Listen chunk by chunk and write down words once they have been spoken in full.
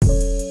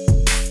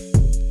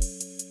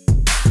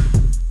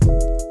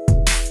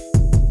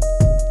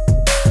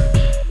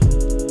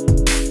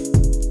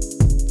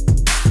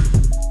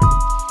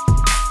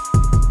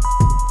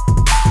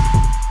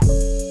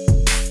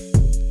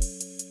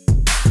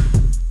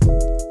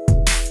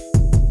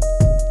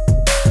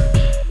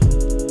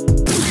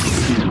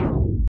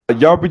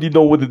Y'all already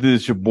know what it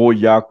is. Your boy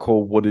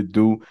Yako, what it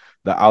do?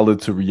 The outlet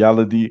to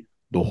reality,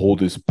 the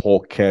holdest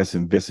podcast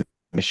investment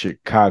in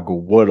Chicago.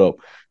 What up?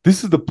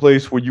 This is the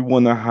place where you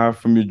want to hide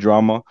from your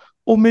drama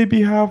or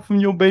maybe hide from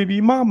your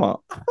baby mama.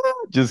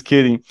 Just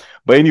kidding.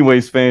 But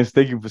anyways, fans,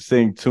 thank you for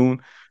staying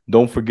tuned.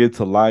 Don't forget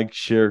to like,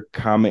 share,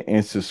 comment,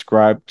 and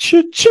subscribe.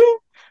 Cha-ching!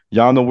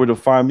 Y'all know where to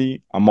find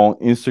me. I'm on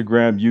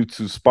Instagram,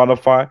 YouTube,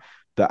 Spotify,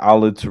 the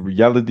outlet to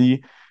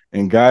reality.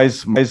 And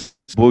guys, my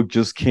book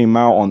just came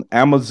out on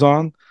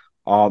Amazon.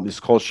 It's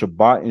called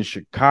Shabbat in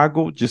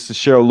Chicago. Just to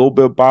share a little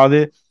bit about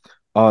it,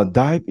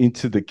 dive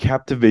into the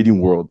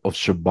captivating world of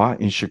Shabbat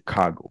in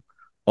Chicago,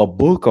 a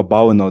book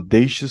about an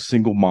audacious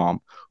single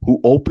mom who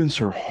opens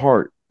her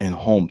heart and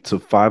home to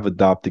five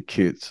adopted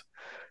kids,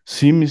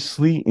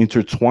 seamlessly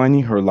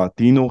intertwining her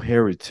Latino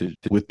heritage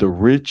with the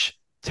rich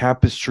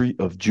tapestry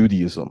of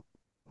Judaism.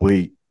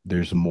 Wait,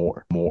 there's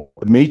more.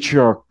 The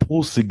matriarch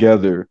pulls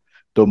together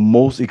the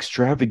most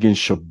extravagant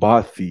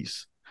Shabbat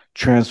feast,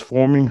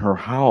 transforming her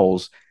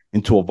house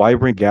into a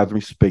vibrant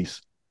gathering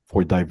space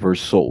for diverse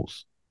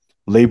souls.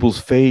 Labels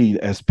fade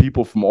as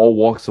people from all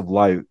walks of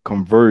life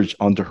converge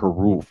under her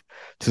roof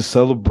to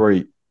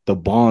celebrate the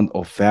bond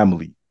of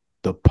family,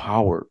 the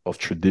power of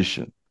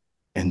tradition,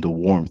 and the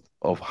warmth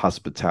of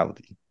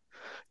hospitality.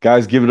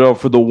 Guys, give it up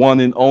for the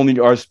one and only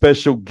our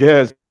special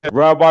guest,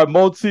 Rabbi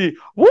Moti.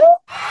 Woo!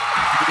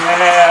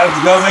 Yeah,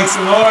 let's go make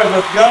some noise.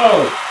 Let's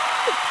go.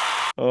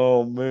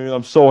 Oh man,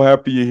 I'm so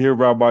happy you're here,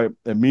 Rabbi.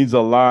 It means a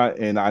lot,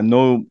 and I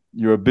know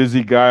you're a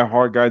busy guy,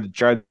 hard guy to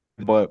try,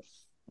 but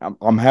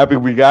I'm happy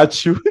we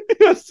got you.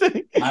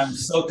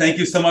 Thank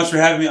you so much for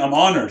having me. I'm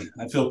honored.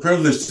 I feel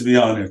privileged to be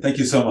on here. Thank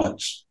you so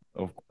much.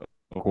 Of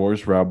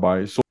course,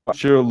 Rabbi. So I'll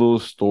share a little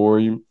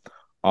story.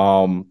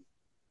 Um,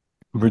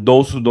 for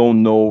those who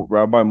don't know,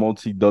 Rabbi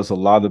Moti does a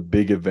lot of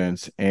big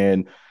events,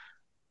 and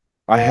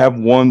I have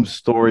one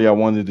story I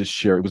wanted to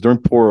share. It was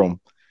during Purim,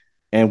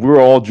 and we were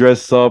all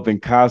dressed up in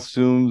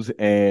costumes,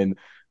 and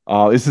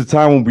it's the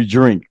time when we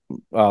drink,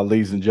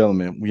 ladies and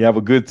gentlemen. We have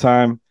a good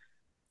time,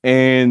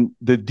 and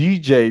the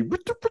DJ,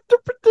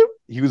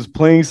 he was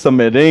playing some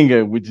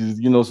merengue, which is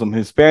some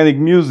Hispanic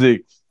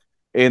music,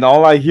 and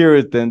all I hear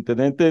is then, and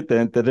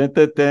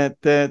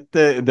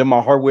then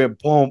my heart went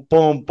boom,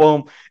 boom,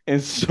 boom,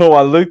 and so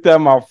I looked at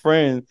my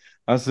friend.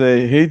 I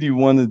said, "Hey, do you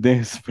want to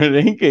dance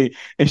merengue?"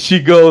 And she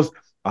goes,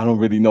 "I don't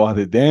really know how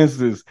to dance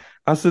this."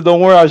 I said,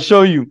 "Don't worry, I'll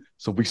show you."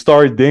 So we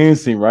started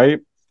dancing, right?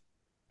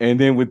 And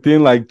then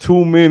within like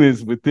 2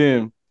 minutes,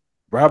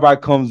 Rabbi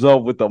comes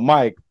up with the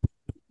mic.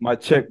 My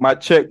check, my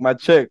check, my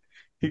check.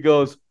 He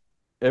goes,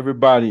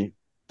 "Everybody,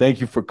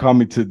 thank you for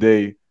coming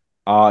today.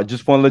 I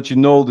just want to let you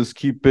know, let's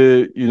keep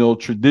it,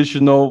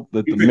 traditional.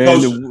 That the Keep it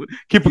man kosher. keep it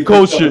Keep it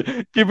kosher,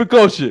 kosher. keep it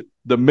kosher.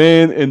 The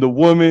man and the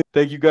woman.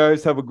 Thank you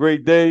guys. Have a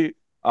great day.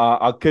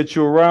 I'll catch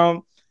you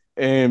around."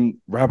 And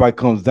Rabbi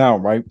comes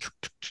down, right?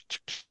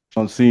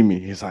 Don't see me.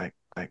 He's like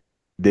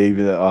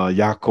David,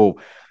 Yaakov,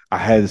 I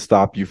had to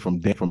stop you from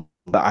dancing.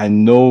 I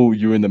know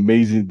you're an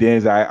amazing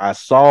dancer. I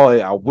saw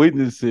it. I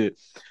witnessed it.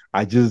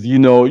 I just,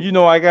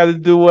 I got to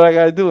do what I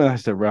got to do. And I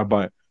said,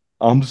 "Rabbi,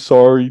 I'm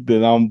sorry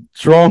that I'm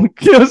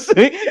drunk." You know what I'm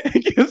saying?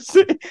 You know what I'm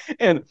saying?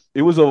 And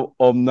it was a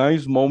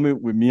nice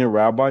moment with me and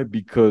Rabbi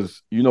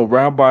because,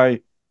 Rabbi,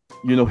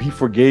 he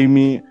forgave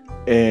me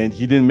and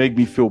he didn't make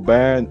me feel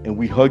bad. And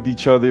we hugged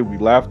each other. We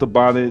laughed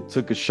about it,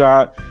 took a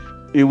shot.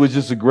 It was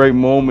just a great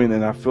moment.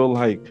 And I feel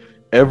like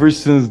ever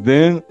since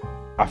then,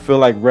 I feel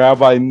like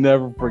Rabbi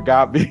never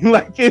forgot me.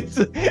 Like it's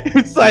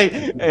like,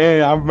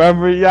 hey, I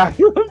remember, yeah,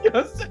 you know what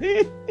I'm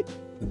saying?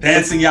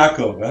 Dancing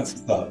Yaakov. That's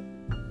the thought.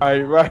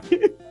 Right.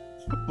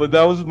 But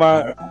that was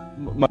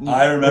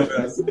I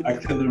remember. I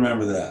could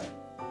remember that.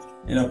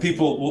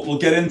 People. We'll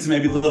get into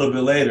maybe a little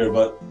bit later,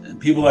 but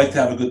people like to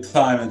have a good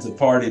time and to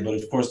party. But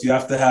of course, you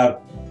have to have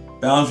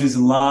boundaries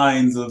and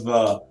lines of,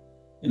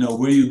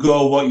 where you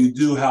go, what you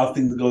do, how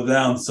things go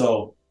down.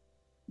 So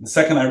the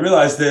second I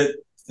realized it,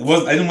 I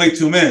didn't wait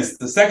 2 minutes.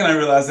 The second I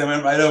realized, I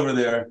went right over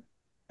there,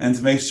 and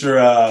to make sure,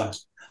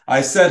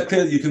 I said,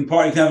 "Kid, you can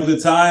party, you can have a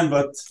good time,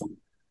 but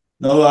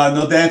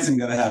no dancing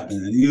gonna happen."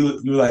 And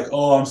you were like,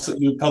 "Oh,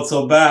 you felt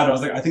so bad." I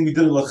was like, "I think we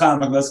did a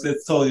lachan." I'm like,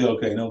 "It's totally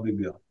okay, no big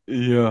deal."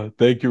 Yeah,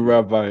 thank you,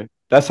 Rabbi.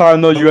 That's how I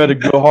know you But had a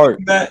good heart.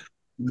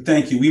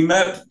 thank you. We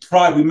met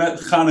Pride. We met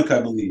Hanukkah,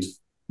 I believe. You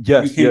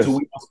Yes, came to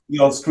yes, We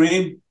All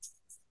Scream.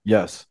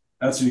 yes.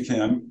 That's where you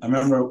came. I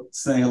remember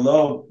saying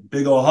hello,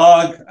 big old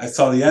hug. I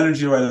saw the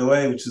energy right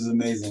away, which is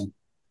amazing.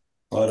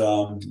 But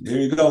there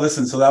you go.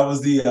 Listen, so that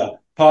was the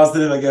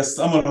positive, I guess,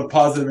 somewhat of a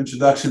positive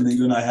introduction that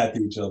you and I had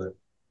to each other.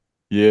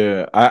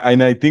 Yeah,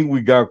 I think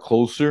we got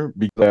closer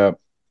because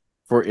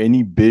for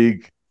any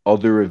big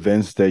other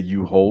events that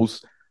you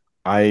host,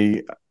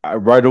 I, I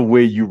right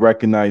away you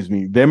recognize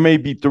me. There may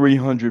be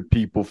 300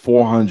 people,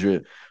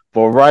 400,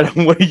 but right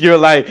away you're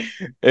like,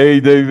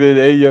 "Hey David,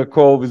 hey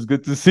Yaakov, it's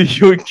good to see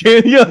you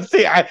again." You know what I'm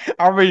saying? I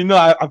already know.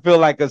 I feel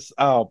like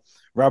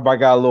Rabbi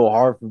got a little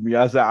hard for me.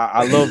 I said,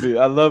 I love it.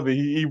 I love it.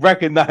 He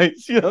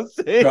recognized, you know what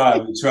I'm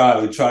saying?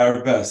 We try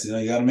our best.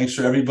 You got to make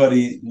sure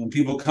everybody, when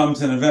people come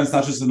to an event, it's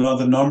not just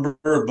another number,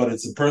 but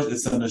it's a person,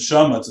 it's a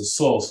neshama, it's a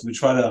soul. So we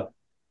try to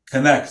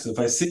connect. So if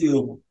I see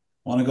you,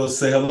 want to go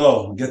say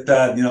hello, get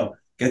that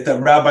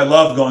rabbi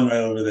love going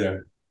right over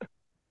there.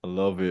 I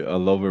love it. I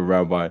love it,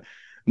 Rabbi.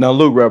 Now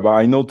look,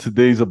 Rabbi, I know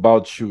today's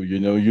about you. You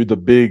know, you're the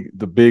big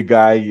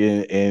guy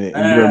and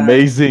you're Ah,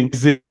 amazing.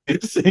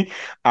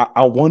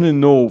 I want to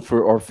know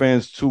for our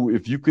fans too,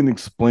 if you can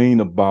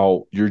explain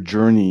about your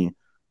journey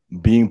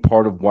being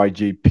part of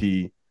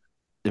YJP,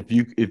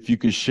 if you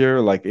could share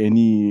like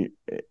any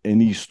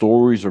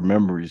stories or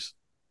memories.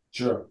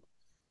 sure.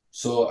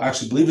 So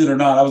actually, believe it or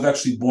not, I was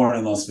actually born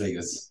in Las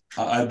Vegas.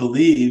 I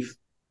believe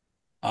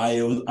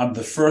I'm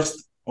the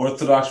first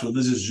Orthodox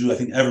religious Jew I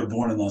think ever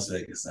born in Las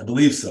Vegas. I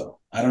believe so.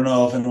 I don't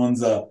know if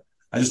anyone's. I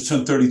just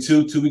turned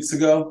 32 2 weeks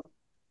ago,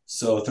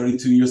 so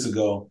 32 years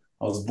ago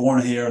I was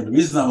born here. And the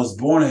reason I was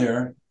born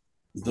here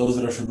is those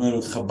that are familiar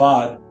with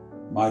Chabad.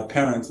 My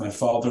parents, my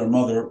father and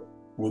mother,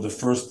 were the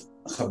first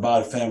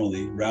Chabad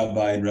family,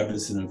 Rabbi and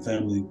Rebbetzin and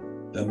family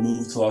that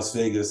moved to Las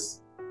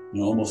Vegas,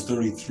 almost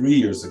 33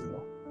 years ago.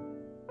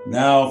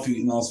 Now, if you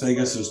in Las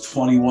Vegas, there's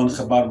 21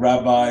 Chabad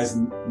rabbis,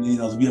 and we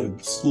have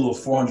a school of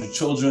 400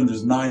 children.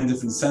 There's 9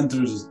 different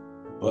centers,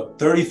 but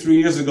 33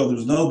 years ago, there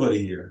was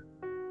nobody here.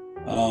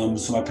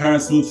 So my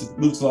parents moved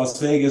to Las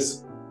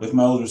Vegas with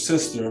my older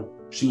sister.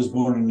 She was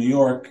born in New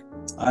York.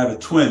 I have a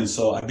twin,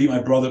 so I beat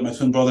my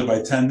twin brother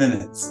by 10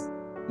 minutes.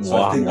 So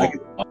I think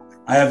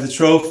I have the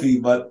trophy.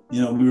 But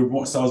we were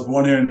born. So I was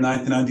born here in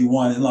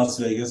 1991 in Las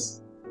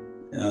Vegas.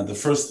 The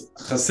first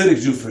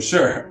Hasidic Jew for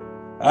sure.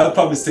 I'd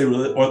probably say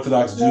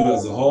Orthodox Jew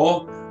as a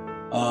whole.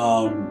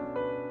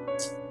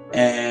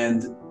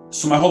 And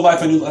so my whole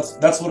life I knew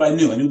that's what I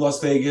knew. I knew Las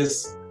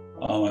Vegas.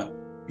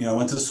 I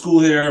went to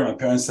school here. My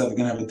parents said they're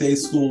going to have a day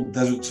school,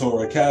 Desert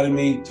Torah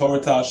Academy, Torah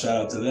Taught, shout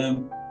out to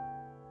them.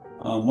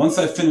 Once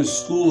I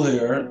finished school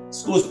here,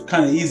 school was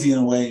kind of easy in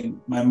a way.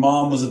 My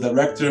mom was a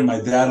director.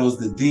 My dad was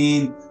the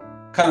dean.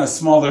 Kind of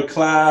smaller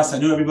class. I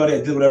knew everybody.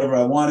 I did whatever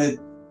I wanted.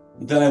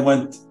 And then I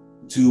went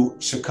to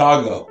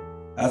Chicago.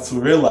 That's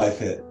where real life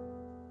hit.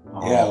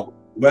 Yeah,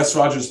 West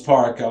Rogers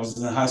Park. I was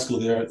in high school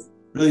there.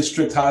 Really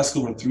strict high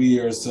school for 3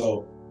 years,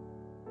 so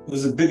it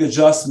was a big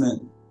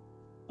adjustment.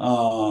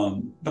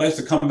 But I used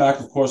to come back,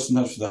 of course,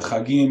 sometimes for the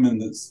Chagim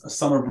and the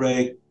summer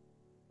break,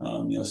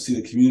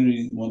 see the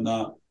community and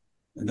whatnot.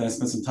 And then I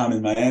spent some time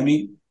in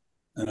Miami,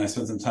 and I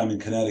spent some time in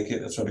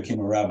Connecticut. That's where I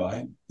became a rabbi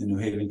in New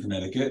Haven,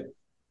 Connecticut.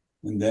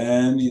 And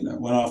then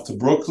went off to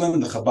Brooklyn,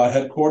 the Chabad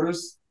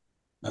headquarters.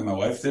 Met my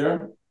wife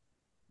there,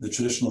 the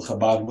traditional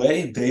Chabad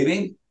way,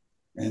 dating.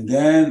 And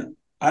then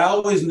I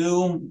always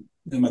knew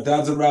that my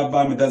dad's a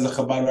rabbi, my dad's a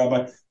Chabad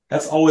rabbi.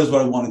 That's always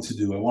what I wanted to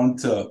do. I wanted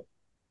to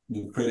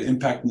create an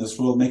impact in this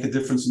world, make a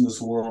difference in this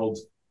world.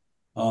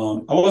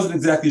 I wasn't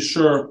exactly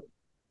sure,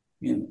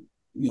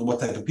 what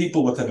type of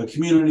people, what type of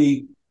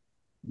community,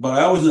 but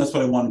I always knew that's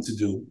what I wanted to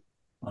do.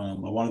 I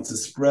wanted to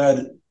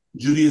spread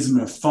Judaism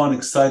in a fun,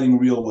 exciting,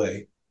 real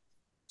way.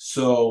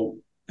 So,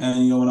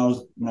 and when I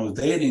was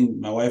dating,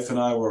 my wife and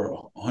I were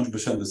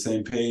 100% the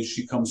same page.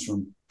 She comes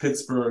from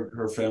Pittsburgh.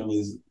 Her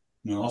family's,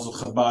 also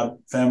Chabad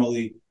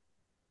family.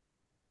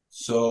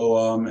 So,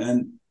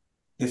 and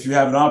if you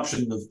have an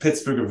option of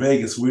Pittsburgh or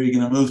Vegas, where are you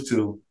going to move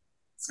to?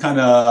 It's kind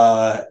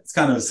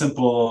of a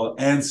simple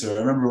answer. I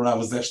remember when I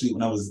was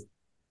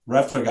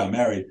right after I got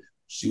married,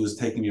 she was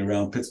taking me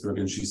around Pittsburgh,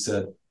 and she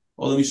said,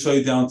 "Oh, let me show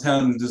you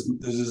downtown. There's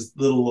this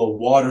little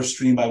water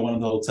stream by one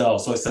of the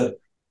hotels." So I said,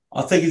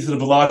 "I'll take you to the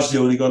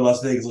Bellagio when you go to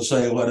Las Vegas. I'll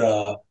show you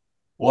what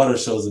water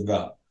show's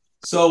about."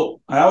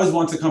 So I always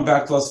want to come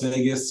back to Las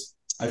Vegas.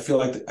 I felt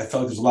like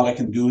there's a lot I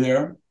can do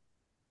here.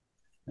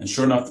 And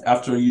sure enough,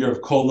 after a year of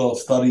Kollel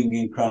studying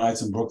in Crown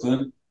Heights in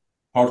Brooklyn,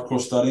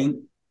 hardcore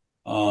studying,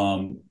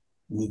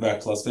 moved back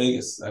to Las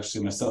Vegas.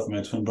 Actually, myself and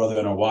my twin brother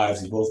and our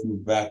wives, we both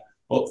moved back.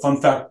 Well,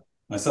 fun fact,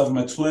 myself and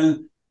my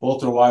twin,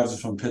 both our wives are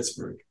from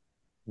Pittsburgh.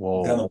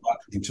 Whoa. Down the block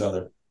with each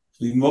other.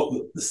 We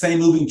the same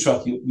moving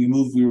truck. We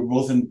were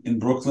both in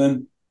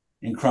Brooklyn,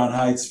 in Crown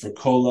Heights for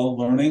Kollel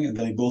learning, and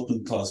then we both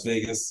moved to Las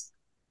Vegas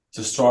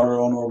to start our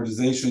own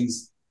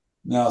organizations.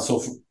 Now, to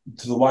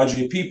the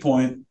YJP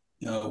point,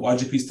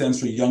 YJP stands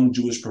for Young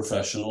Jewish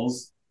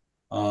Professionals.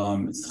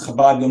 It's the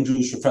Chabad Young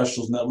Jewish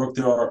Professionals Network.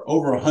 There are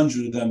over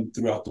 100 of them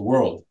throughout the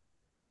world.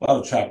 A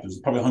lot of chapters,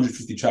 probably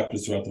 150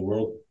 chapters throughout the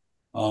world.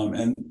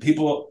 And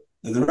people,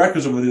 the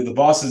directors over there, the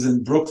bosses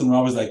in Brooklyn were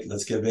always like,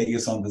 "Let's get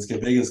Vegas on, let's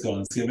get Vegas going,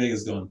 let's get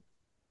Vegas going."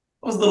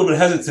 I was a little bit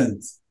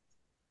hesitant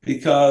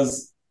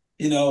because,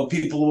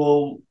 people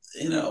will,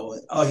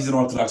 "Oh, he's an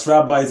Orthodox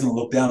rabbi, he's going to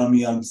look down on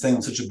me, I'm saying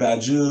I'm such a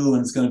bad Jew,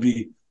 and it's going to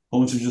be a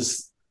whole bunch of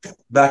just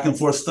back and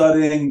forth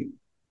studying."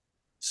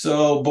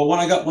 So, but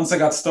once I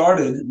got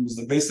started, it was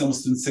basically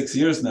almost been 6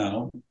 years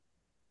now.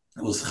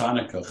 It was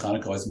Hanukkah.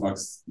 Hanukkah always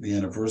marks the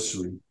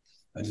anniversary.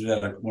 I did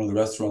it at one of the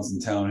restaurants in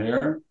town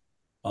here,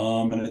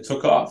 and it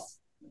took off.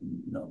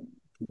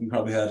 We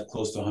probably had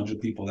close to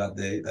 100 people that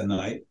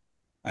night.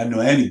 I didn't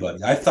know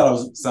anybody. I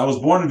was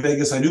born in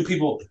Vegas. I knew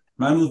people.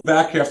 When I moved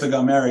back here after I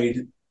got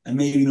married, I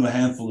maybe knew a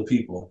handful of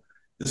people.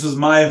 This was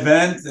my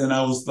event, and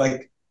I was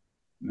like,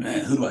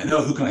 man, who do I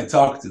know? Who can I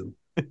talk to?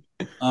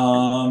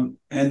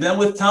 And then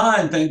with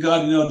time, thank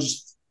God,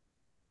 just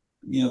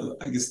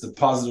I guess the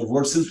positive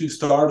word. Since we've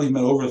started, we've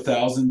met over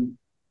 1,000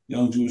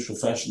 young Jewish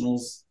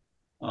professionals,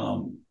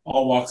 all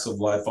walks of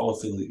life, all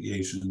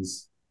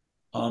affiliations.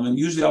 And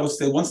usually I would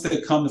say once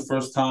they come the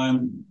first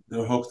time,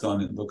 they're hooked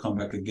on it. They'll come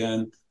back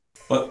again.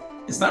 But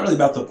it's not really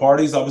about the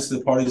parties. Obviously,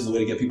 the parties is the way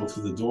to get people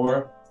through the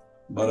door.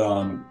 But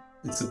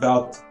it's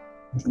about,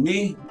 for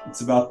me,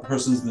 it's about the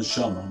person's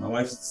neshama. My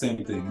wife's the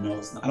same thing.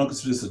 I don't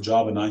consider this a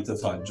job, a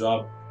 9-to-5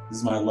 job. This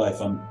is my life.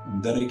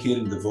 I'm dedicated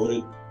and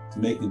devoted to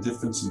making a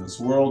difference in this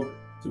world,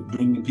 to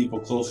bringing people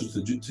closer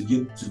to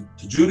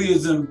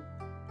Judaism,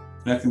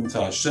 connecting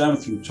to Hashem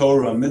through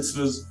Torah and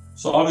mitzvahs.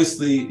 So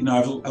obviously,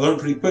 I learned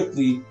pretty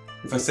quickly.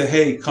 If I say,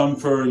 hey, come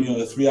for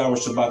the 3-hour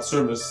Shabbat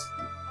service,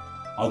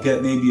 I'll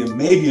get maybe a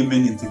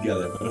million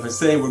together. But if I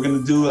say we're going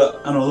to do a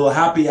little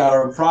happy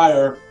hour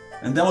prior,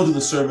 and then we'll do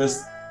the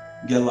service,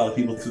 get a lot of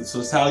people through. So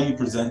it's how you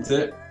present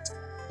it.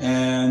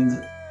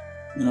 And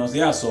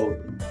so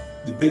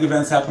the big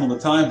events happen all the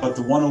time, but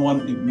the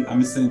one-on-one,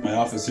 I'm sitting in my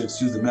office here,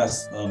 excuse the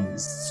mess.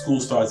 School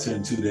starts here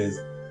in 2 days.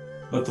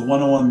 But the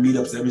one-on-one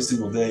meetups every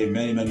single day,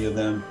 many of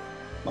them,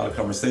 a lot of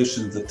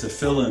conversations, the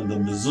tefillin, the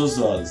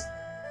mezuzahs,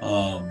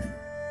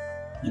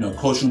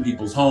 kosher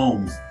people's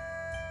homes,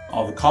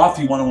 all the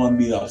coffee one-on-one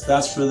meetups.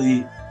 That's really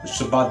the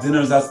Shabbat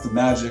dinners. That's the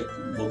magic.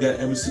 We'll get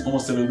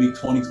almost every week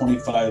 20,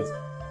 25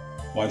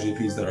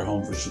 YJPs that are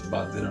home for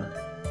Shabbat dinner.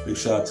 Big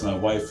shout out to my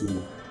wife who,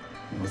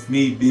 with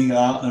me being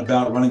out and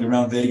about, running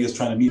around Vegas,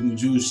 trying to meet new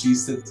Jews, she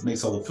sits,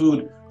 makes all the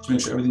food. She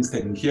makes sure everything's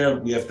taken care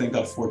of. We have, thank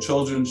God, 4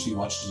 children. She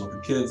watches all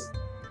the kids.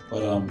 But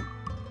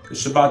the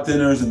Shabbat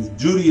dinners and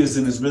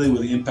Judaism is really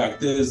where the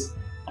impact is.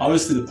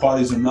 Obviously, the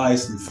parties are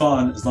nice and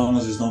fun as long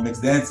as there's no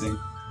mixed dancing.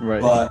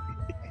 Right.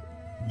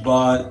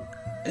 But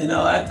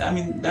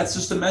that's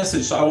just a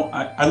message. So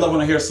I love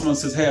when I hear someone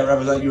says, "Hey, I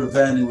was at your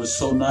event. It was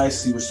so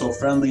nice. You were so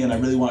friendly, and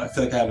I feel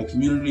like I have a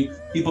community."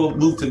 People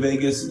move to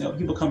Vegas.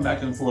 People come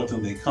back and forth,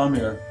 and they come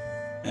here,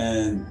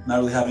 and not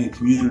really having a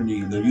community.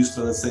 And they're used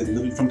to, let's say,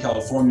 living from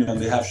California, and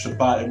they have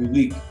Shabbat every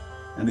week,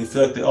 and they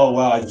feel like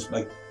I just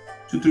like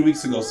 2-3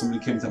 weeks ago,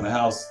 somebody came to my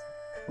house,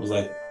 was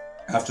like,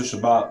 after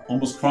Shabbat,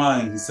 almost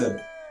crying. He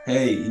said,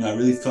 "Hey, I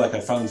really feel like I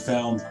finally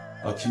found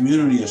a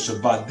community, a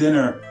Shabbat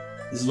dinner.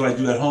 This is what I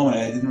do at home, and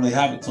I didn't really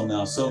have it till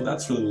now." So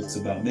that's really what it's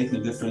about, making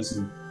a difference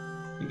and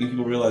making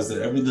people realize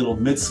that every little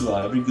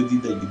mitzvah, every good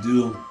deed that you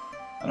do,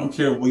 I don't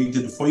care what you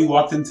did before you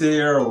walked into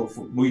here or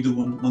what you do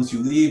once you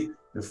leave.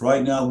 If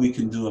right now we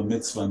can do a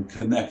mitzvah and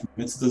connect,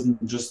 mitzvah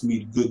doesn't just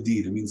mean good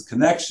deed, it means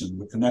connection.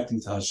 We're connecting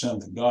to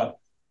Hashem, to God.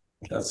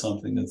 That's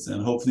something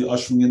and hopefully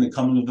ushering in the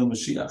coming of the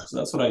Mashiach. So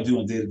that's what I do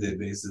on a day-to-day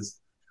basis.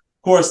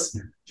 Of course,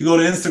 if you go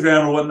to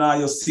Instagram or whatnot,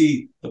 you'll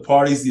see the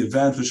parties, the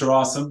events, which are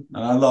awesome,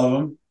 and I love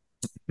them.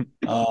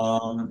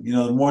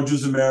 The more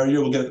Jews the merrier.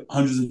 We'll get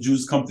hundreds of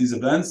Jews come to these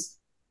events,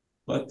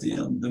 but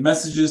the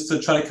message is to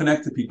try to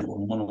connect to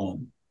people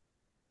one-on-one.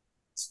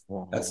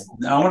 That's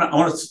now.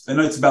 I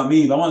know it's about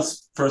me, but I want to,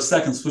 for a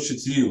second, switch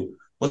it to you.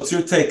 What's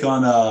your take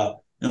on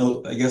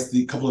I guess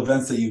the couple of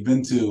events that you've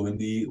been to and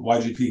the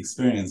YGP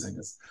experience? I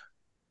guess.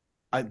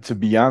 To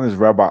be honest,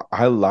 Rabbi,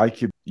 I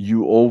like it.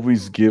 You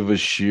always give a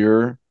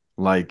sheer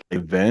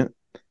event,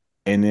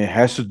 and it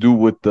has to do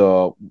with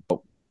the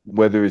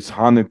whether it's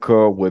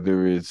Hanukkah,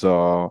 whether it's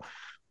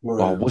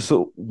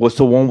what's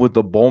the one with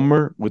the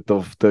bomber with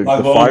the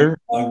fire?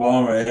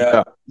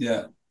 Bomber,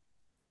 yeah.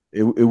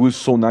 It was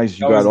so nice.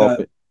 You got off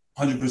it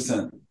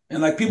 100%.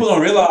 And people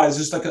don't realize,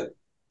 just a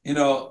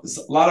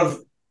lot of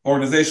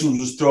organizations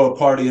will just throw a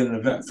party at an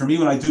event. For me,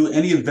 when I do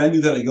any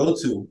venue that I go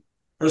to,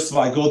 first of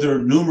all, I go there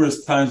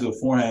numerous times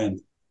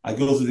beforehand. I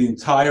go to the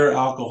entire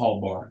alcohol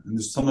bar, and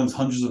there's sometimes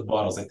hundreds of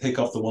bottles. I take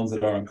off the ones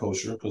that aren't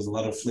kosher because a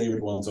lot of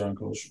flavored ones aren't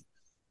kosher.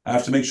 I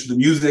have to make sure the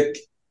music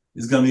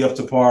is going to be up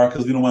to par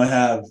because we don't want to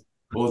have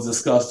what was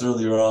discussed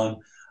earlier on.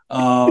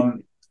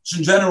 So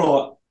in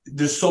general,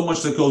 there's so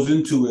much that goes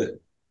into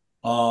it.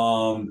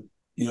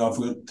 If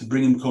we're to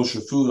bring in kosher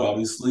food,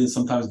 obviously, and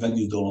sometimes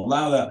venues don't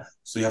allow that,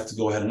 so you have to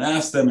go ahead and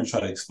ask them and try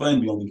to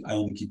explain. I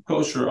only keep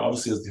kosher,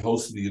 obviously, as the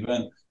host of the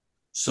event.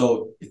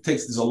 So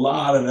there's a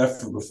lot of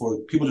effort before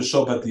people just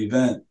show up at the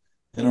event.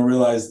 They don't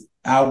realize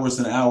hours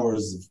and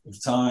hours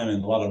of time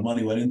and a lot of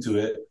money went into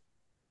it.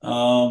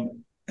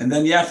 And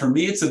then, for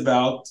me, it's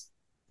about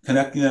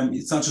connecting them.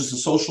 It's not just a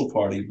social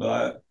party,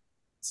 but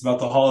it's about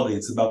the holiday.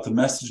 It's about the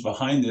message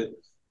behind it.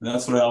 And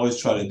that's what I always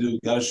try to do. You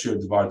got to share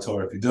Devar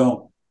Torah. If you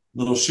don't, a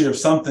little share of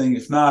something.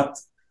 If not,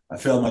 I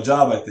failed my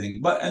job, I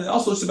think. And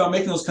also it's about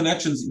making those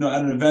connections,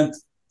 at an event.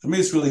 For me,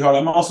 it's really hard.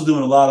 I'm also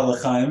doing a lot of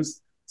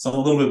l'chaims. So I'm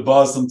a little bit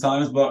buzzed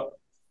sometimes, but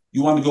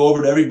you want to go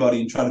over to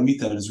everybody and try to meet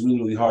them. It's really,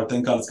 really hard.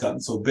 Thank God it's gotten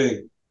so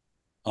big.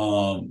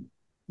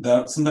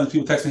 That sometimes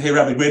people text me, "Hey,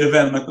 Rabbi, great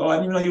event." I'm like, "Oh, I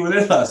didn't even know you were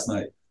there last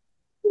night."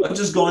 But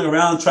just going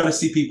around, trying to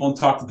see people and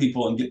talk to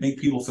people and make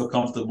people feel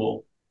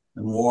comfortable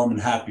and warm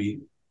and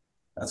happy.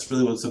 That's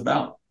really what it's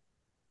about.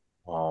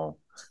 Wow.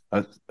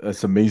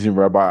 That's amazing,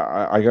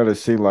 Rabbi. I gotta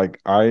say, like,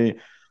 I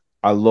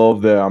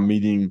love that I'm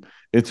meeting.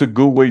 It's a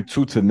good way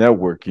too to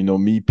network,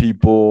 meet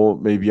people.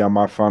 Maybe I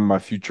might find my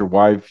future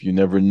wife. You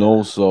never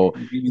know. So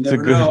You it's a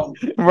never good know.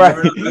 You right.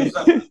 never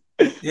know.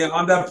 Yeah,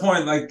 on that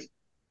point, like,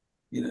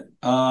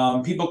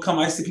 people come.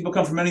 I see people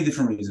come for many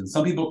different reasons.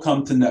 Some people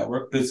come to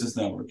network, business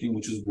networking,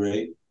 which is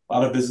great. A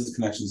lot of business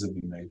connections have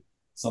been made.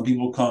 Some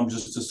people come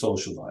just to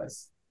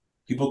socialize.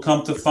 People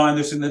come to find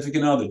their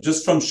significant other.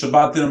 Just from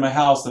Shabbat dinner in my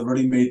house, I've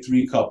already made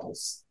 3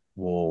 couples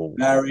Whoa.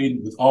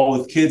 married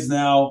with kids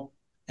now,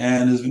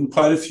 and there's been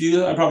quite a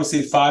few. I'd probably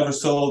say 5 or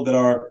so that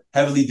are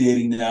heavily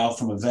dating now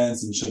from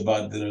events and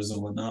Shabbat dinners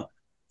and whatnot.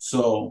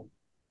 So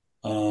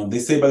they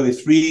say, by the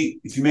way,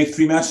 if you make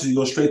 3 matches, you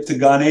go straight to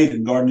Gan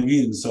Eden, Garden of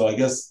Eden. So I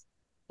guess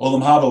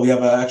Olam Haba, we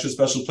have an extra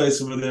special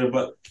place over there.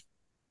 But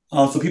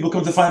so people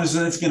come to find their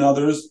significant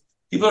others.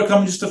 People are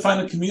coming just to find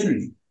a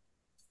community,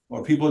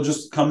 or people are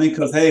just coming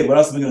because, hey, what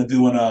else am I going to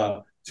do on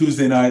a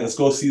Tuesday night? Let's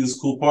go see this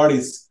cool party.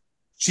 It's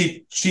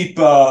cheap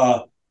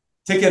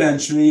ticket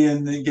entry,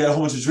 and get a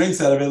whole bunch of drinks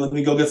out of it. Let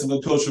me go get some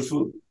good kosher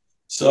food.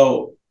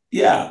 So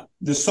yeah,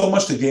 there's so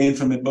much to gain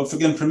from it. But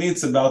again, for me,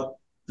 it's about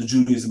the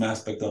Judaism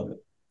aspect of it.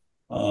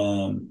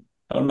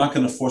 I'm not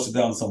going to force it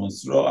down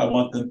someone's throat. I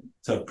want them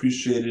to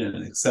appreciate it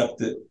and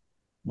accept it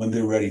when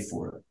they're ready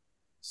for it.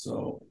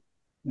 So,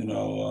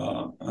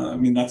 I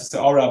mean, not to say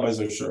all rabbis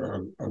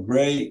are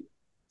great.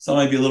 Some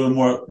might be a little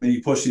more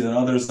maybe pushy than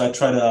others. I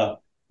try to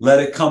let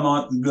it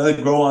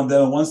grow on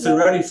them. And once they're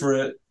ready for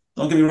it,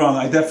 don't get me wrong,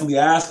 I definitely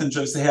ask and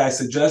try to say, hey, I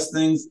suggest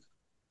things.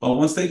 But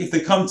if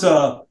they come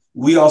to,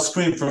 we all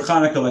scream for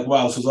Hanukkah, like,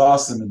 wow, this was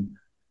awesome. And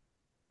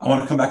I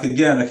want to come back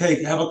again. Like,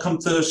 hey, have a come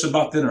to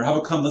Shabbat dinner.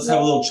 Let's have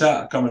a little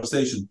chat,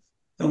 conversation.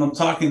 Then when I'm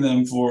talking to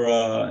them for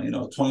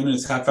 20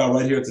 minutes, half hour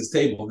right here at this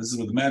table, this is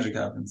where the magic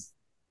happens.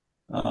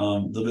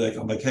 They'll be like,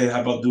 I'm like, hey,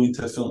 how about doing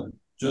tefillin?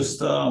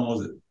 Just what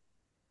was it?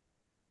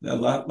 Yeah,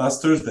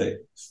 last Thursday,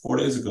 4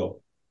 days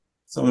ago.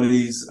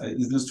 Somebody's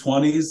in his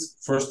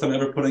 20s, first time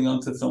ever putting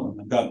on tefillin.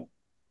 I've got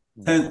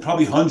 10,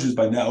 probably hundreds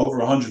by now, over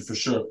 100 for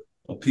sure,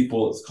 of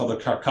people. It's called a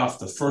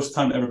karkafta, first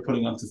time ever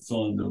putting on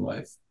tefillin in their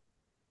life.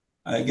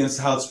 Against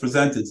how it's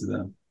presented to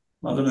them.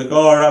 They're like,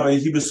 oh, Rabbi,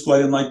 Hebrew school, I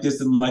didn't like this,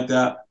 didn't like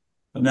that.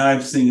 But now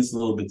I'm seeing it's a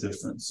little bit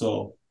different.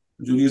 So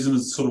Judaism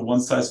is sort of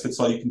one size fits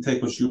all. You can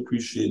take what you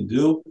appreciate and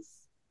do.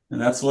 And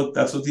that's what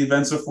the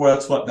events are for.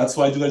 That's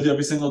why I do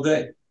every single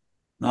day,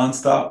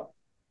 nonstop.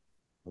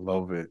 I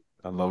love it,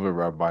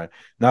 Rabbi.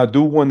 Now, I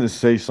do want to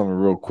say something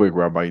real quick,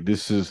 Rabbi.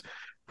 This is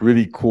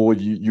really cool.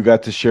 You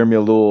got to share me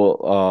a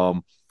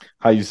little,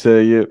 how you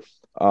say it,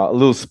 a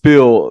little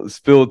spill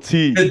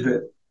tea.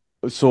 Tidbit.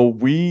 So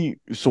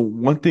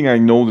one thing I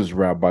noticed,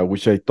 Rabbi,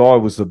 which I thought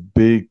was a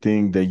big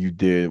thing that you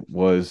did,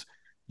 was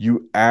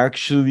you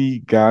actually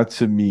got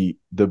to meet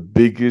the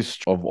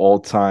biggest of all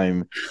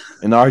time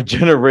in our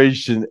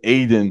generation,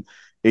 Adin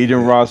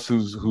Yeah. Ross,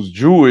 who's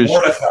Jewish.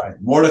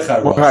 Mordechai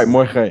Ross.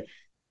 Mordechai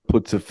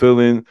put to fill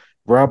in.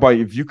 Rabbi,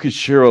 if you could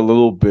share a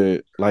little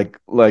bit, like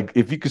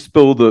if you could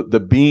spill the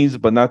beans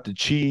but not the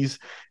cheese,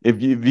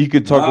 if you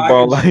could No, talk I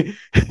about can.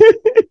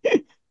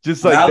 like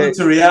just On like Outlet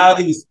that. to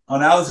Reality,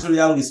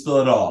 we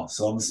spill it all.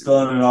 So I'm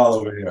spilling it all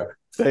over here.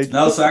 Thank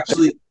No, you. so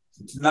actually,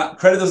 not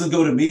credit doesn't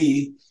go to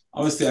me.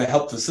 Obviously, I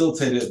helped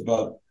facilitate it,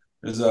 but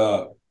there's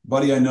a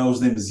buddy I know.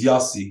 His name is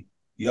Yossi.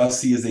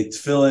 Yossi is a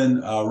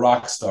tefillin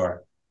rock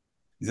star.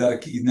 He's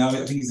now, I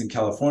think he's in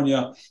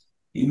California.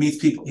 He meets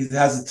people. He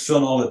has a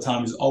tefillin all the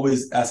time. He's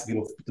always asking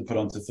people to put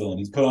on tefillin.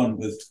 He's put on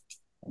with,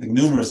 I think,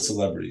 numerous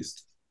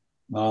celebrities.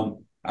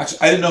 Actually,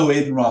 I didn't know who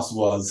Adin Ross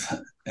was,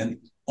 and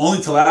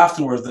only till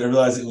afterwards that I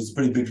realized it was a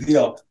pretty big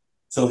deal.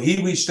 So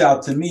he reached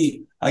out to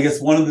me. I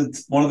guess one of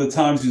the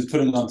times he was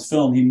putting on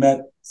film, he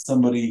met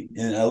somebody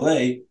in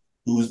LA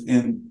who was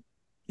in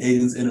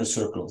Adin's inner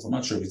circles. I'm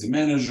not sure if he's a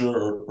manager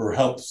or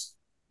helps,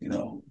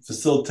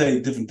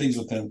 facilitate different things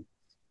with him.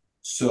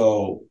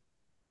 So,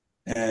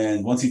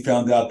 and once he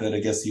found out that I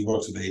guess he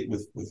works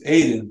with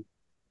Adin,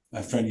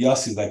 my friend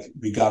Yossi's like,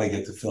 we got to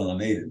get the film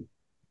on Adin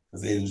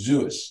because Adin's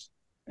Jewish.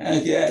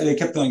 And yeah, they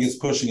kept on just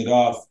pushing it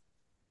off.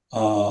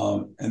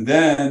 And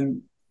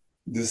then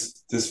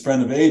this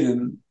friend of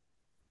Adin,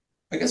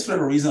 I guess for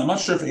whatever reason, I'm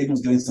not sure if Adin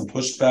was getting some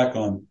pushback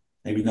on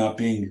maybe not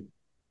being,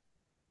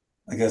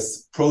 I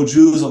guess,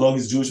 pro-Jews, although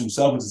he's Jewish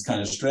himself, which is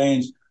kind of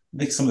strange. I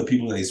think some of the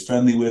people that he's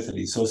friendly with and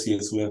he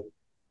associates with,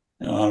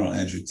 I don't know,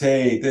 Andrew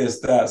Tate, this,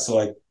 that. So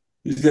like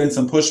he was getting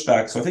some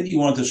pushback. So I think he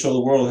wanted to show the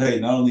world, hey,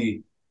 not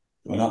only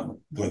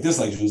do I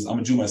dislike Jews, I'm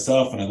a Jew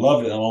myself and I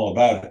love it, I'm all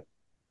about it.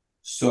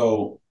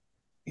 So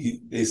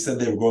they said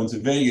they were going to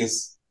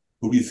Vegas.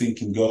 Who do you think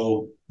can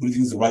go? Who do you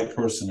think is the right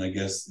person, I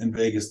guess, in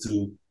Vegas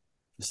to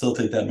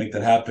facilitate that, make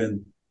that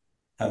happen,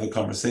 have a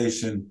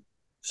conversation?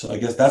 So I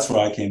guess that's where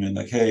I came in.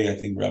 Like, hey, I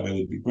think Rabbi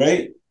would be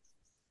great.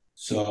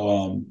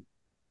 So,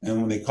 and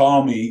when they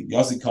called me,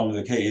 Yossi called me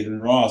like, hey, Adin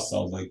Ross. I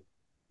was like,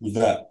 who's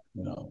that?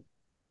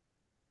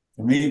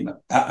 For me,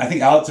 I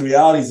think Out to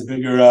Reality is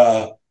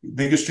a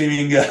bigger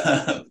streaming,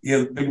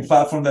 bigger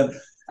platform than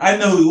I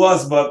didn't know who he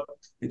was, but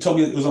He told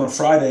me it was on a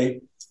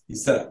Friday. He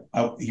said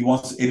Adin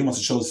wants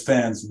to show his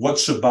fans what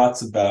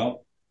Shabbat's about,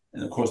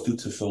 and of course do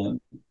tefillin.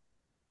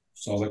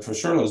 So I was like, for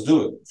sure, let's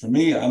do it. For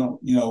me, I don't,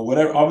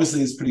 whatever.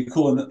 Obviously, it's pretty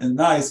cool and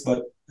nice,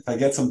 but if I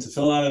get some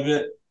tefillin out of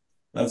it,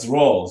 let's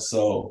roll.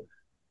 So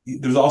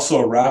there's also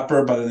a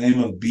rapper by the name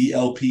of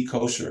BLP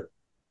Kosher.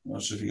 I'm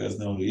not sure if you guys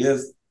know who he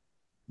is,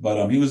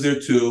 but he was there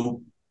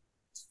too.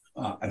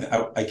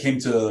 I came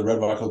to the Red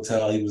Rock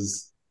Hotel. He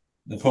was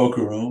in the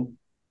poker room.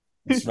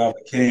 This Rabbi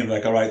came,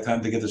 like, all right,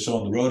 time to get the show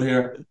on the road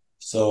here.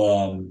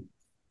 So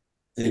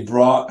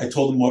I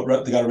told them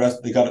what they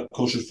got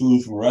kosher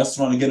food from a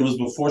restaurant. Again, it was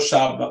before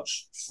Shabbat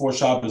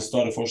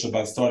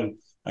started.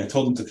 I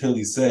told them to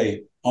clearly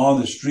say on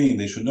the stream,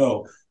 they should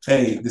know,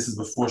 hey, this is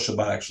before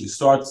Shabbat actually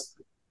starts,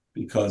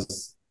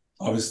 because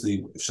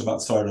obviously if Shabbat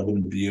started, I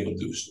wouldn't be able to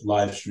do a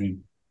live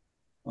stream.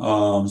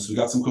 So we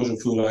got some kosher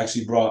food. I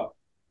actually brought,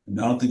 and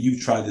I don't think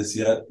you've tried this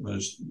yet,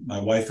 but my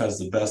wife has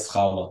the best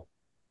challah.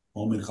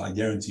 I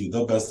guarantee you,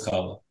 the best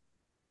challah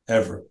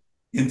ever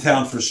in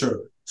town for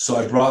sure. So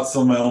I brought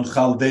some of my own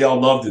challah. They all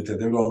loved it.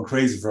 They were going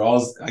crazy for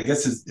all. I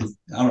guess his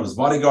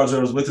bodyguards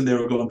that was with him, they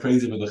were going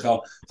crazy for the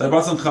challah. So I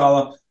brought some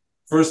challah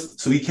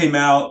first. So he came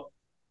out.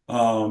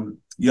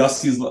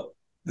 Yossi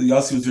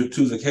was there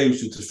too. He's like, hey, we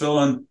should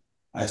tefillin.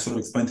 I sort of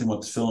explained to him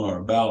what tefillin are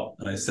about,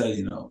 and I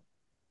said,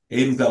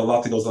 Adin's got a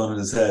lot that goes on in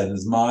his head, in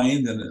his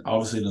mind, and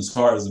obviously in his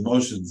heart, his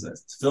emotions.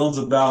 Tefillin's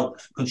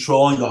about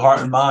controlling the heart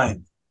and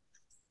mind.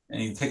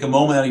 And you take a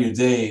moment out of your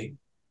day.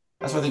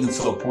 That's why I think it's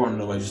so important,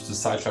 in a way, just to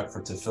sidetrack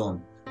for tefillin.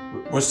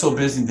 We're so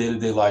busy in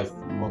day-to-day life,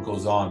 and what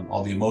goes on,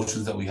 all the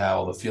emotions that we have,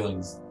 all the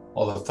feelings,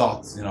 all the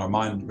thoughts in our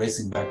mind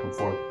racing back and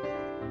forth.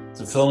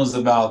 Tefillin is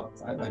about,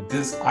 like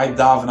this, I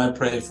daven and I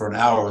pray for an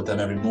hour with them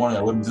every morning.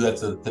 I wouldn't do that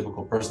to the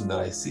typical person that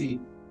I see,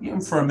 even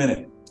for a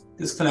minute.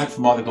 Disconnect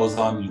from all that goes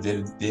on in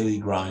your daily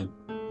grind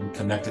and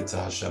connect it to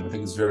Hashem. I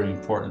think it's very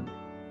important.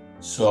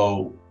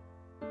 So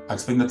I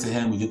explained that to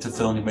him. We did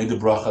tefillin. He made the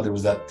bracha. There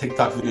was that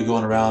TikTok video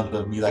going around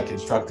of me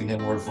instructing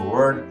him word for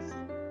word.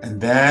 And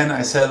then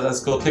I said, let's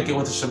go kick it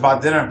with the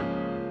Shabbat dinner.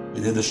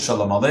 We did the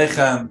Shalom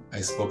Aleichem.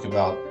 I spoke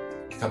about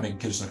becoming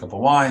Kiddush and a cup of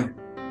wine.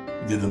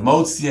 We did the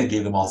motzi. I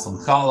gave them all some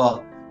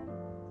challah.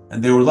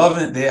 And they were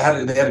loving it. They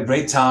had a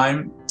great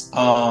time.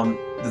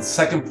 The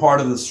second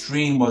part of the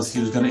stream was he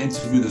was going to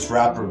interview this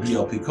rapper,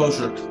 BLP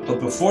Kosher.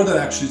 But before that,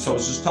 actually, so I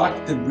was just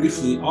talking to him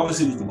briefly.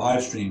 Obviously, it was the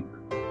live stream.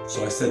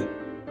 So I said,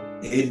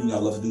 Adin,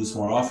 I'd love to do this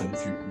more often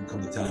if you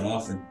come to town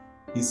often.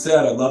 He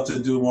said, I'd love to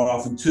do it more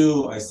often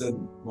too. I said,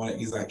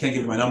 he's like, I can't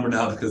give you my number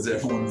now because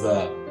everyone's,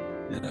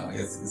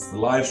 it's the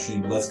live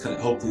stream, but let's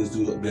hopefully let's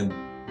do it again.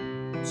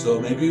 So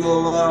maybe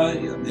we'll,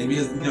 maybe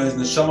his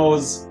neshama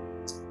was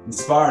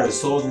inspired, his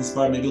soul was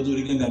inspired. Maybe he'll do it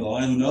again down the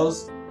line, who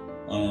knows?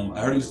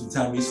 I heard he was in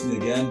town recently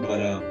again,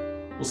 but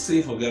we'll see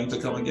if we'll get him to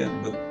come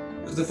again.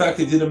 But the fact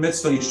he did a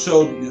mitzvah, he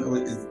showed,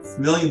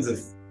 millions of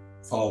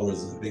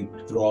followers, I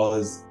think, through all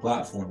his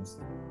platforms.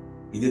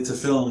 He did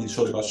tefillin, he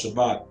showed about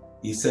Shabbat.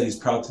 He said he's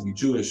proud to be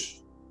Jewish.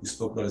 He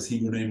spoke about his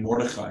Hebrew name,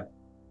 Mordechai.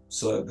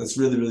 So that's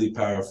really, really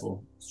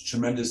powerful. It's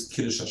tremendous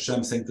Kiddush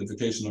Hashem,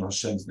 sanctification of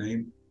Hashem's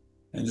name.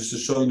 And just to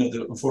show you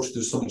that, unfortunately,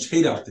 there's so much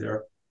hate out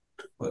there,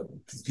 but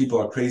people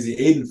are crazy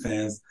Adin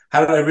fans.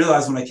 How did I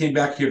realize when I came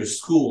back here to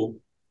school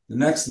the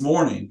next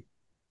morning,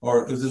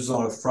 or this was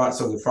on a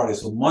Friday,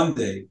 so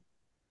Monday,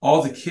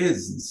 all the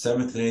kids in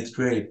 7th and 8th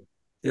grade,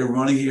 they were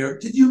running here.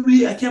 Did you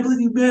read? I can't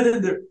believe you read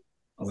it.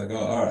 I was like, oh,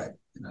 all right.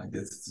 I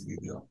guess it's a good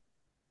deal.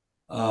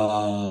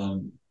 But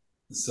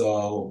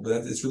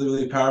it's really,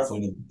 really powerful.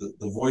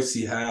 The voice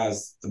he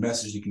has, the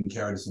message he can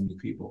carry to so many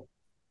people.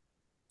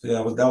 So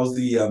yeah, that was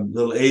the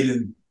little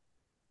Adin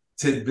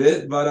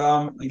tidbit.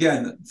 But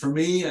again, for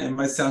me, it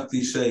might sound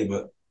cliche,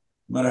 but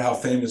no matter how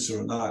famous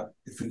or not,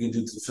 if we can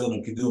do tefillin,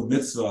 we can do a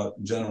mitzvah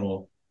in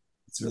general,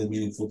 it's really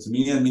meaningful to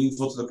me and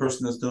meaningful to the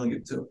person that's doing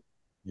it too.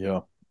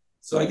 Yeah.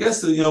 So I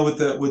guess with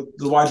the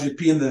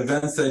YGP and the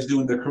events that he's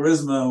doing, the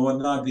charisma and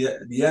whatnot,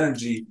 the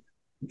energy,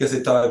 I guess they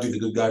thought I'd be the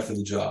good guy for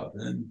the job,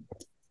 and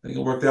I think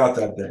it worked out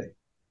that day.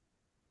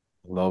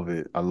 Love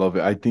it. I love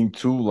it. I think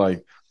too,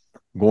 like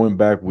going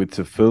back with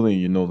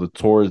tefillin, the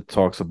Torah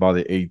talks about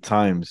it 8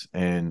 times,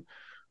 and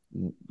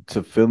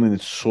tefillin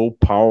is so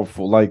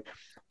powerful. Like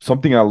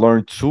something I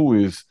learned too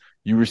is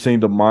you were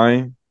saying the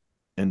mind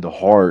and the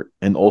heart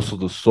and also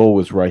the soul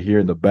is right here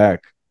in the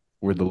back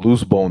where the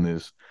loose bone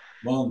is.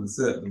 Well, that's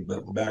it.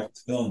 The back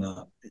tefillin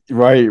now.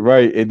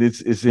 Right. And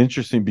it's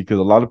interesting because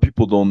a lot of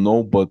people don't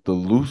know, but the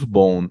loose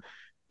bone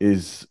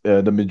is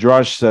the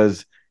Midrash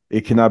says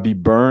it cannot be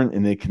burned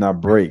and it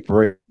cannot break.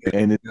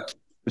 And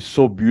it's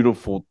so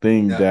beautiful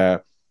thing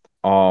that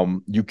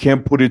you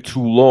can't put it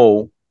too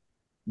low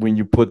when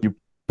you put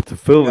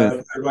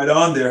tefillin right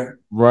on there.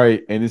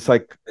 Right, and it's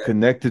like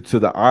connected to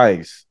the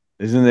eyes,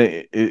 isn't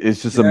it?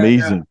 It's just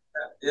amazing.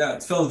 Yeah,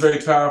 it feels very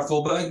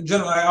powerful. But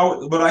generally,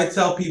 what I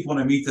tell people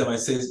when I meet them, I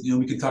say,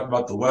 we can talk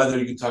about the weather.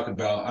 You can talk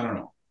about, I don't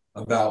know,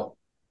 about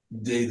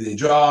day-to-day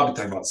job. You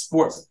talk about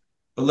sports.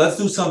 But let's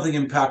do something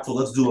impactful.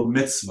 Let's do a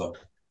mitzvah.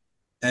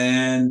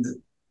 And,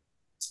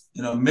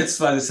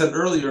 mitzvah, as I said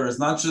earlier, is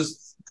not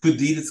just good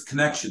deed, it's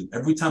connection.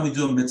 Every time we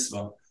do a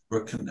mitzvah,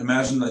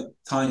 imagine like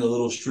tying a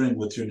little string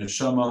with your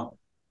neshama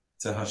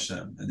to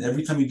Hashem. And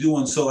every time you do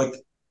one, so like,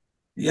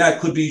 yeah, it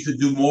could be you should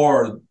do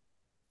more,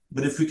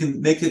 but if we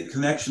can make a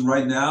connection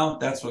right now,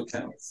 that's what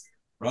counts,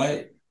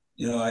 right?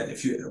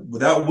 If you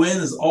without win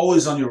is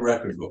always on your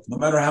record book, no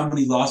matter how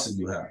many losses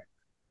you have.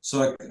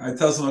 So I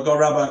tell someone, like, oh,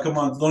 Rabbi, come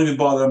on, don't even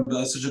bother.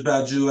 I'm such a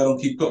bad Jew. I don't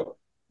keep going.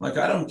 Like,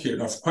 I don't care.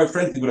 Now, quite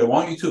frankly, but I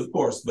want you to, of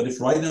course. But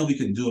if right now we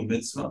can do a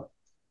mitzvah,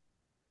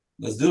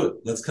 let's do it.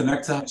 Let's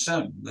connect to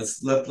Hashem. Let's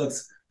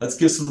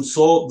give the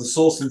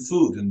soul some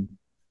food, and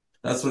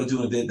that's what I do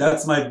in a day.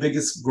 That's my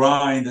biggest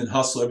grind and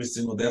hustle every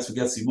single day. That's what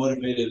gets me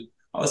motivated.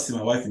 Obviously,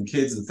 my wife and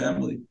kids and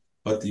family,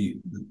 but the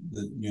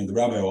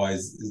rabbi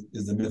wise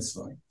is the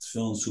mitzvah. It's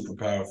feeling super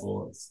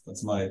powerful.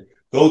 That's my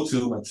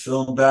go-to. My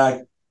film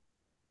bag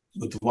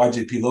with the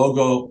YJP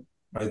logo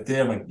right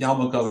there. My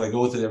yarmulke, I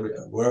go with it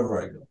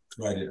wherever I go. It's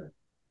right here.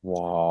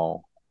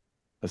 Wow.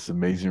 That's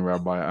amazing,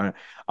 Rabbi.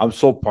 I'm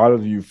so proud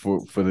of you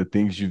for the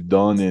things you've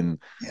done and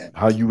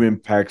how you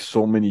impact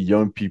so many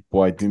young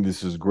people. I think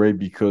this is great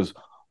because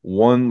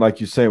one,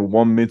 like you said,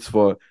 one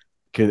mitzvah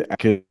can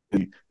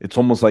it's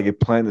almost like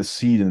it planted a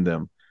seed in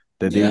them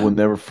that they will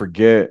never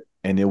forget,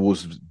 and it will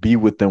be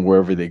with them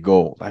wherever they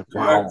go. Like,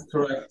 wow.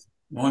 Correct.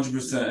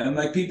 100%. And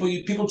like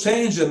people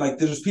change, and like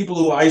there's people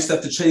who I used to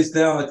have to chase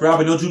down, like,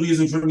 Rabbi, no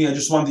Judaism for me. I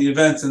just want the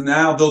events, and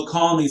now they'll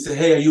call me and say,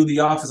 hey, are you in the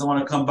office? I want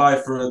to come by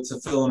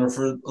to fill in or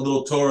for a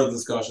little Torah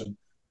discussion.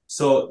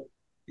 So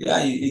yeah,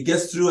 it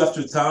gets through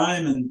after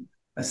time, and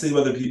I see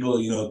whether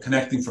people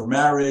connecting for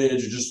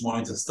marriage or just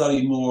wanting to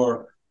study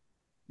more,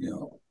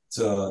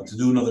 to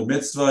do another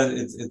mitzvah.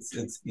 It's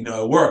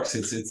it works.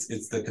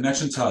 It's the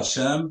connection to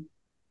Hashem,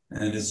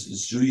 and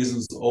it's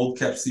Judaism's old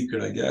kept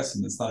secret, I guess,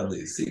 and it's not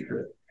really a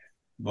secret.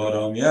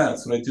 But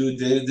that's what I do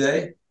day to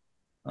day.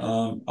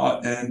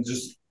 And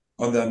just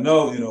on that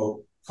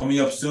note, coming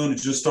up soon, it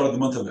just started the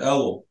month of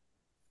Elul.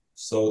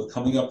 So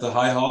coming up the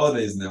high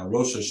holidays now,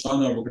 Rosh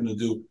Hashanah, we're going to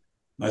do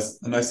a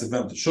nice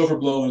event with the shofar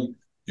blowing.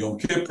 Yom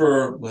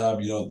Kippur, we'll have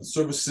the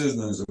services, and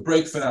then there's a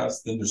break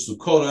fast. Then there's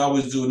Sukkot. I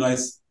always do a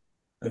nice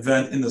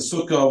event in the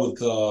sukkah with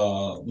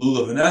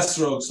lulav and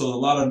esrog. So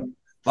there's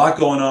a lot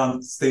going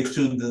on. Stay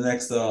tuned the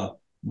next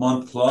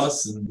month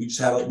plus, and we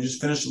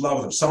just finished a lot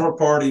with our summer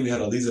party. We had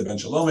Aliza Ben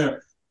Shalom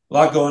here. A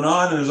lot going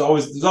on, and there's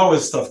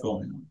always stuff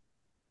going on.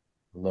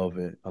 Love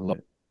it. I love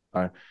it.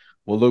 All right.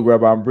 Well, look,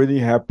 Rabbi, I'm really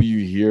happy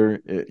you're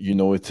here.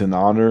 It's an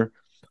honor.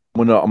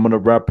 I'm gonna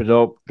wrap it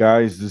up,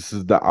 guys. This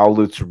is the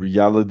outlet to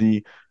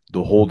reality.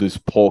 The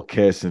Holdest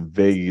podcast in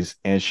Vegas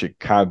and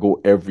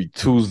Chicago every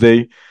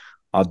Tuesday.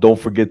 Don't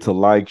forget to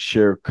like,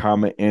 share,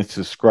 comment, and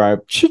subscribe.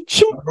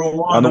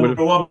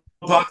 Number one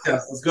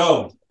podcast. Let's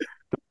go.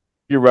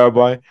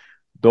 Rabbi.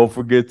 Don't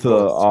forget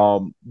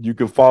to you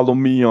can follow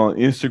me on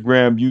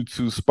Instagram,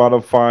 YouTube,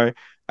 Spotify,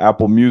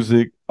 Apple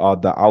Music,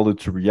 the outlet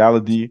to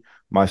reality.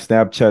 My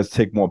Snapchat's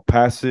Take More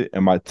Pass It,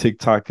 and my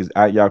TikTok is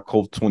at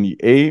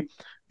Yaakov28.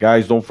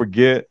 Guys, don't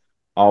forget,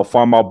 I'll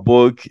find my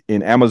book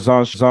in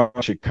Amazon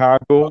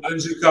Chicago. In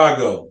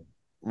Chicago.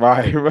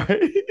 Right.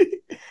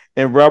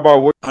 And Rabbi,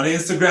 on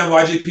Instagram,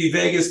 YJP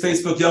Vegas,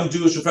 Facebook, Young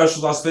Jewish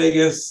Professional Las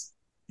Vegas.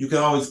 You can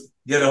always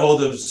get a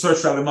hold of,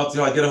 search Rabbi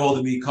Matthias, get a hold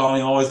of me,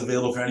 calling, always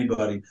available for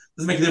anybody.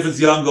 Doesn't make a difference,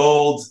 young,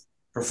 old,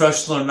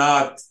 professional or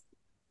not.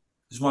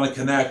 Just want to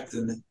connect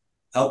and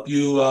help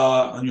you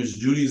on your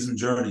Judaism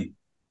journey.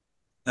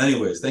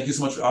 Anyways, thank you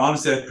so much.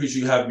 Honestly, I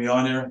appreciate you having me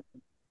on here.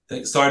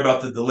 Sorry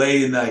about the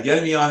delay in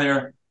getting me on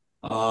here.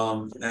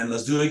 And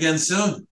let's do it again soon.